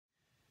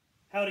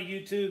Howdy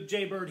YouTube,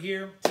 Jaybird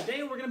here.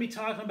 Today we're going to be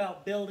talking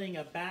about building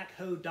a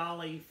backhoe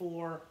dolly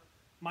for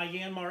my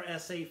Yanmar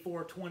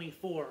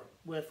SA424.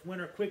 With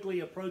winter quickly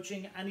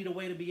approaching, I need a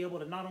way to be able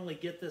to not only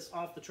get this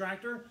off the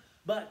tractor,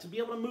 but to be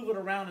able to move it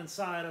around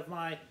inside of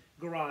my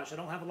garage. I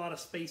don't have a lot of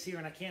space here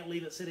and I can't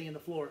leave it sitting in the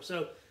floor.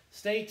 So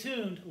stay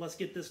tuned, let's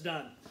get this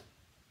done.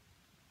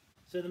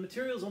 So the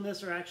materials on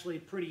this are actually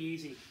pretty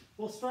easy.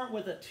 We'll start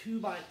with a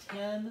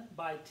 2x10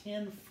 by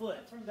 10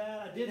 foot. From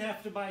that, I did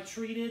have to buy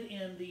treated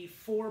in the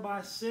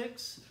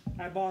 4x6.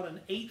 I bought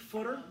an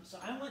 8-footer. So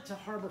I went to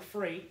Harbor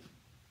Freight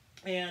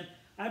and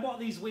I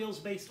bought these wheels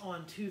based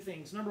on two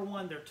things. Number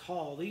one, they're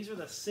tall. These are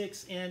the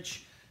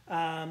 6-inch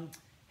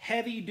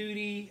heavy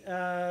duty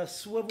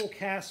swivel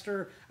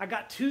caster. I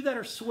got two that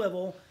are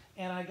swivel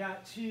and I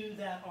got two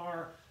that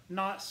are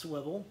not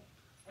swivel.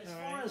 As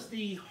far as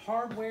the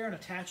hardware and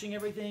attaching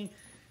everything,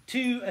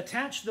 to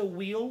attach the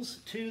wheels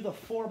to the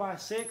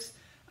 4x6,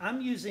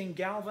 I'm using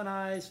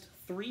galvanized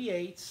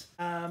 3/8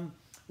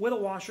 with a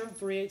washer,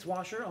 3/8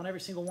 washer on every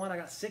single one. I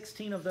got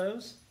 16 of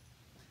those.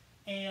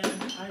 And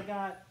I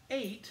got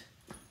 8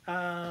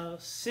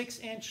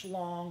 6-inch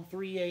long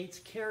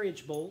 3/8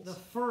 carriage bolts. The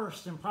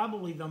first and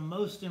probably the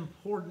most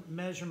important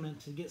measurement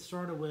to get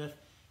started with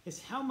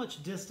is how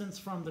much distance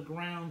from the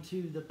ground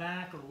to the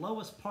back or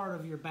lowest part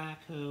of your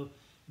backhoe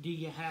do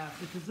you have,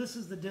 because this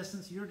is the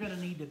distance you're going to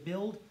need to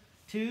build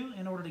to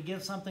in order to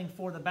give something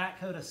for the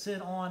backhoe to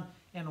sit on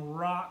and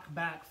rock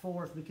back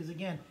forth, because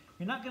again,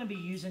 you're not going to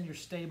be using your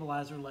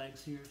stabilizer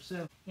legs here.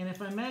 So, and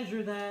if I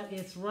measure that,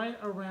 it's right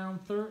around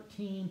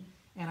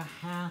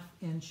 13.5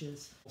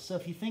 inches. So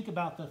if you think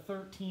about the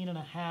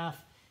 13.5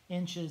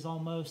 inches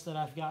almost that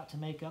I've got to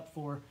make up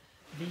for,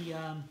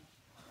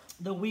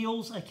 the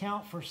wheels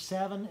account for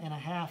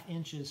 7.5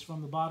 inches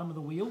from the bottom of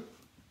the wheel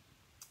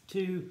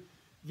to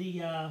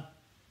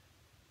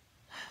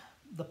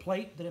the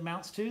plate that it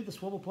mounts to, the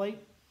swivel plate.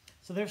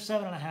 So there's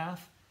 7.5.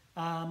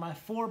 My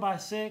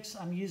 4x6,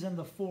 I'm using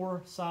the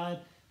 4 side,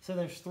 so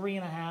there's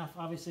 3.5.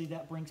 Obviously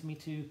that brings me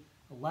to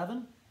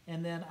 11.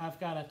 And then I've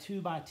got a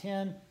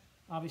 2x10.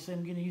 Obviously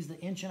I'm going to use the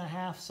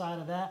 1.5 side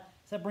of that.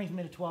 So that brings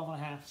me to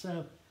 12.5.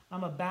 So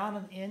I'm about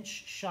an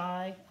inch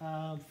shy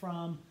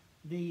from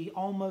the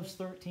almost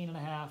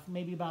 13.5,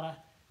 maybe about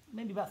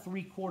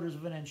 3/4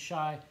 of an inch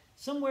shy.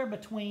 Somewhere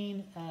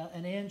between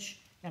an inch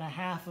and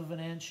 1/2 of an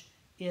inch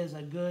is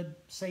a good,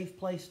 safe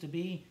place to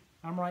be.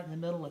 I'm right in the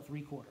middle at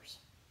 3/4.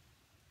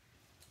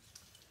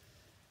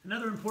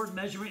 Another important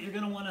measurement you're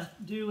going to want to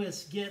do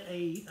is get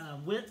a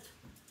width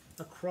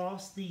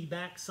across the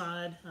back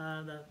side,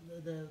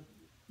 the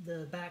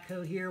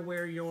backhoe here,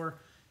 where your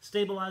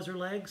stabilizer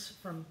legs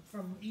from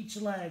each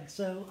leg.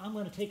 So I'm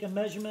going to take a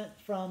measurement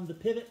from the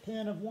pivot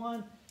pin of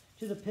one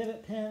to the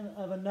pivot pin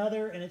of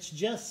another, and it's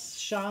just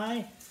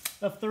shy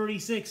of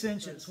 36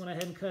 inches. Went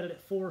ahead and cut it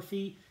at 4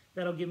 feet.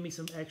 That'll give me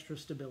some extra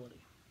stability.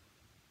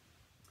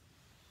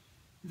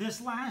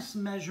 This last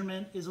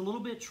measurement is a little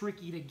bit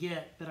tricky to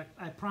get, but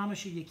I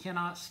promise you, you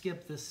cannot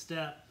skip this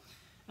step.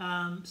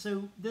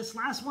 So this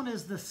last one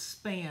is the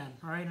span,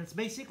 all right? And it's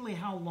basically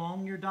how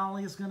long your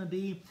dolly is going to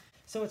be.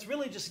 So it's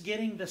really just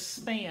getting the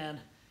span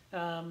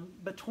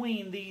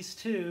between these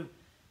two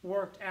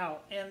worked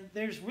out. And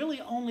there's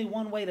really only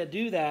one way to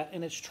do that,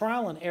 and it's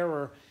trial and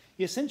error.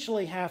 You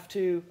essentially have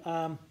to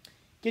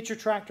get your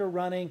tractor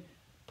running,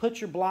 put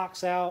your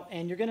blocks out,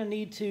 and you're going to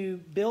need to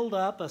build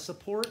up a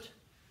support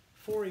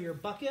for your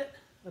bucket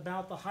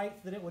about the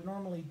height that it would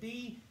normally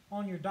be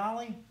on your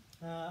dolly.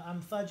 I'm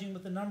fudging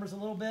with the numbers a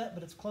little bit,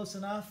 but it's close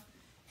enough.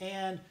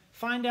 And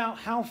find out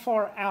how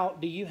far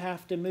out do you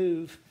have to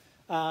move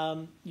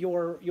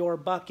your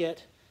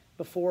bucket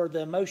before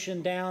the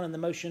motion down and the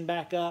motion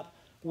back up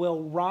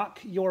will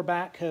rock your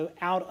backhoe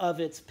out of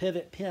its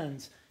pivot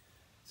pins.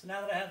 So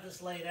now that I have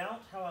this laid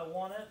out how I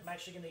want it, I'm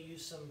actually going to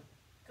use some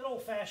good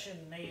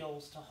old-fashioned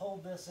nails to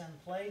hold this in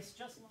place,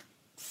 just like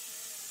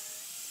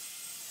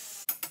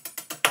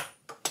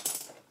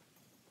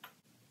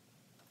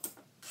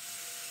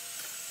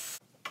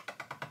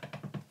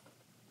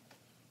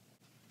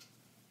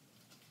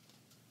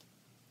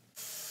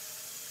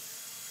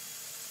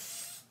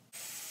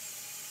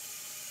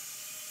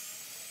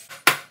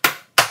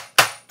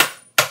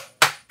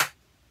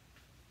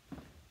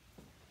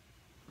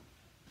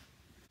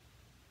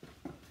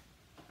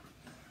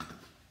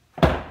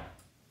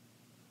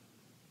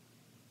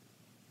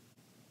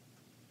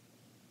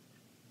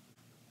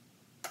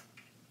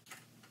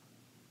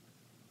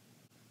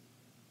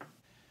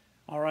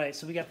All right,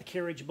 so we got the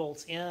carriage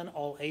bolts in,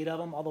 all 8 of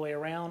them, all the way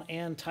around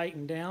and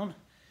tightened down.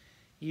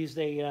 Used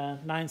a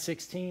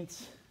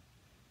 9/16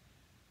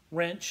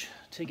 wrench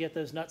to get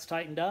those nuts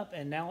tightened up,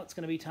 and now it's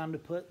going to be time to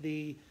put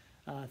the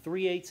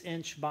 3/8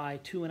 inch by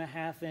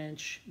 2.5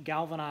 inch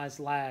galvanized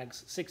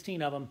lags,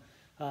 16 of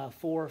them,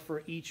 4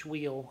 for each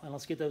wheel, and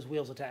let's get those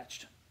wheels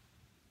attached.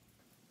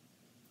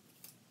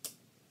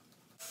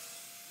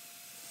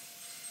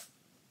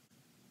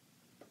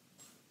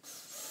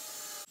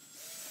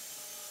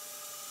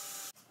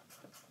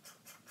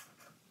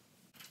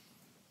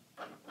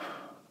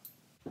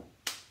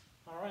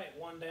 All right,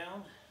 one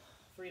down,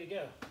 free to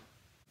go.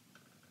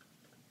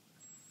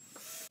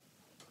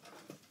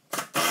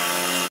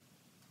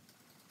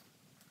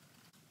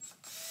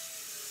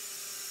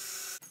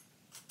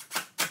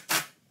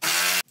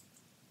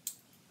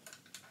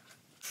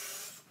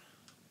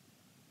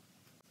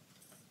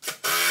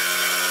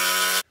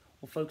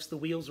 folks, the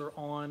wheels are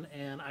on,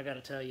 and I got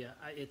to tell you,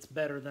 it's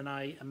better than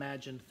I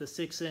imagined. The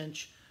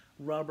 6-inch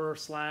rubber /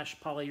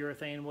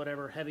 polyurethane,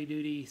 whatever, heavy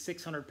duty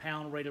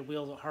 600-pound rated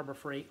wheels at Harbor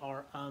Freight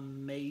are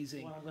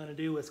amazing. What I'm going to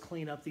do is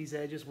clean up these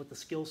edges with the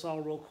skill saw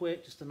real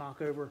quick, just to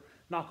knock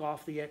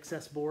off the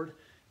excess board,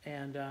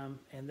 and then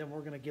we're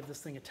going to give this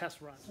thing a test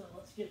run. So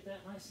let's get that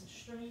nice and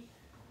straight.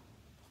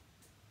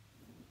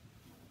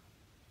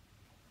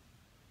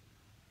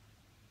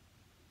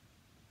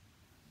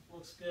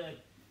 Looks good.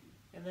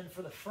 And then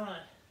for the front,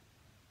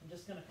 I'm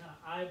just going to kind of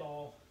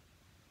eyeball,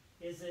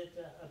 is it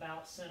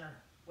about center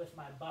with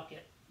my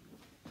bucket.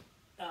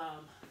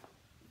 Eyeballing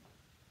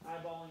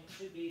it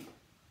should be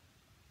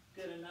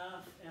good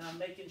enough, and I'm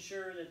making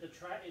sure that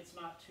it's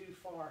not too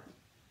far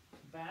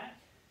back.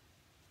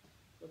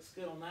 Looks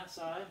good on that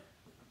side.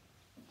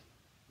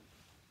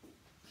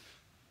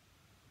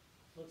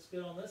 Looks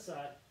good on this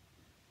side.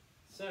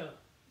 So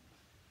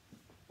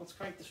let's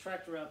crank this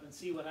tractor up and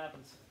see what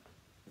happens.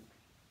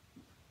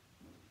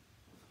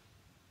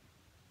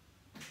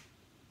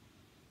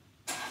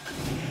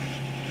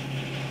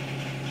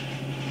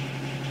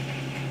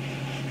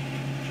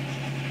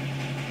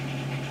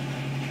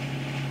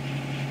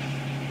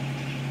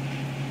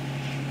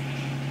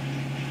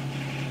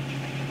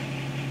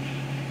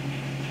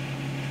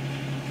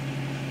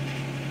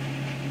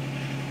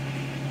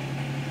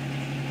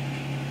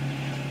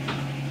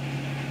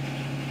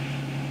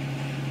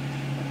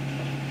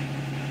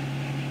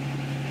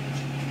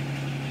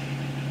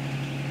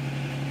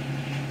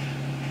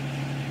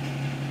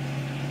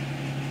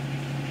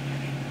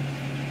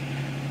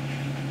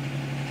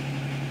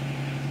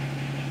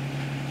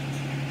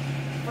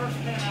 First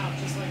pin out,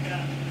 just like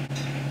that.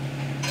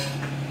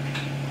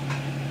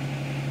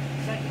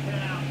 Second pin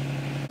out.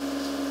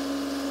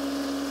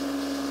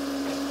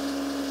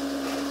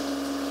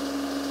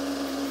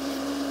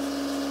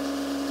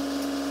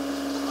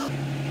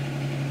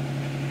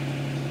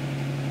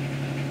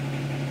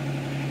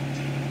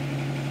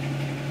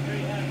 There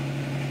you have it.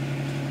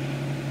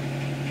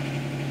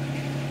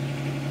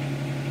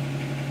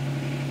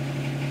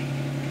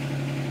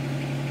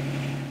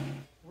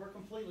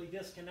 Completely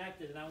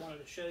disconnected, and I wanted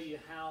to show you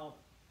how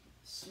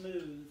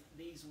smooth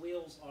these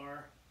wheels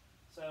are.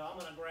 So I'm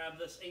going to grab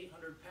this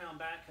 800-pound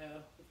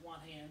backhoe with one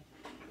hand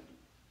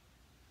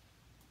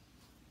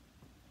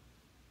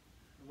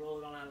and roll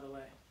it on out of the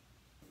way.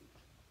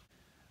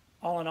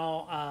 All in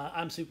all,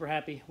 I'm super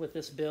happy with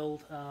this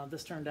build.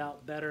 This turned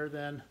out better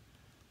than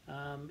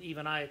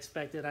even I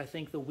expected. I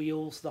think the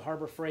wheels, the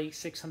Harbor Freight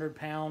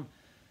 600-pound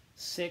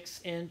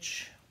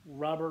 6-inch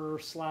rubber /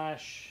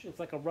 it's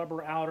like a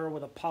rubber outer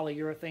with a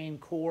polyurethane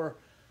core,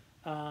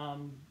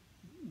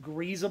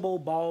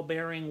 greasable ball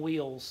bearing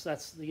wheels.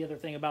 That's the other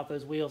thing about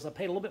those wheels. I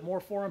paid a little bit more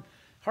for them.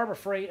 Harbor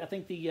Freight, I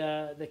think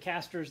the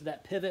casters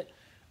that pivot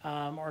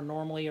are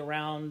normally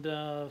around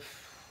I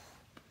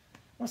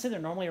want to say they're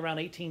normally around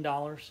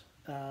 $18.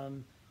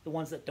 The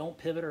ones that don't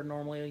pivot are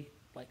normally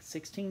like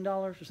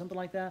 $16 or something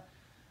like that,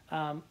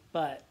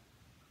 but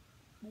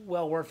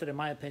well worth it in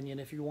my opinion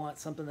if you want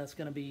something that's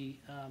going to be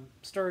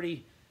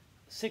sturdy.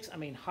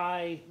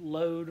 High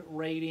load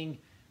rating,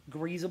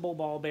 greasable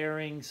ball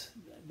bearings.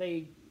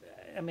 I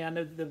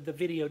know the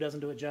video doesn't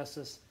do it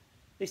justice.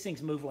 These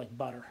things move like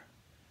butter.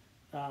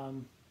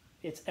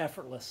 It's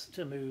effortless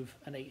to move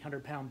an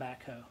 800-pound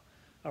backhoe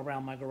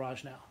around my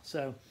garage now.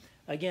 So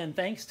again,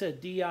 thanks to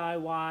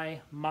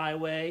DIY My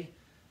Way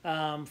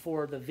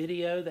for the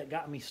video that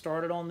got me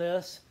started on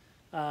this.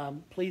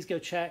 Please go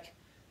check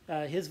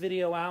his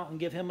video out and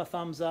give him a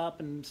thumbs up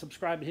and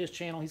subscribe to his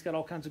channel. He's got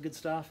all kinds of good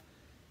stuff.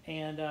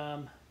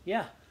 And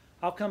yeah,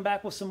 I'll come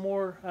back with some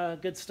more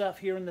good stuff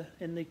here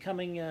in the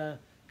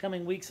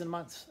coming weeks and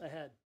months ahead.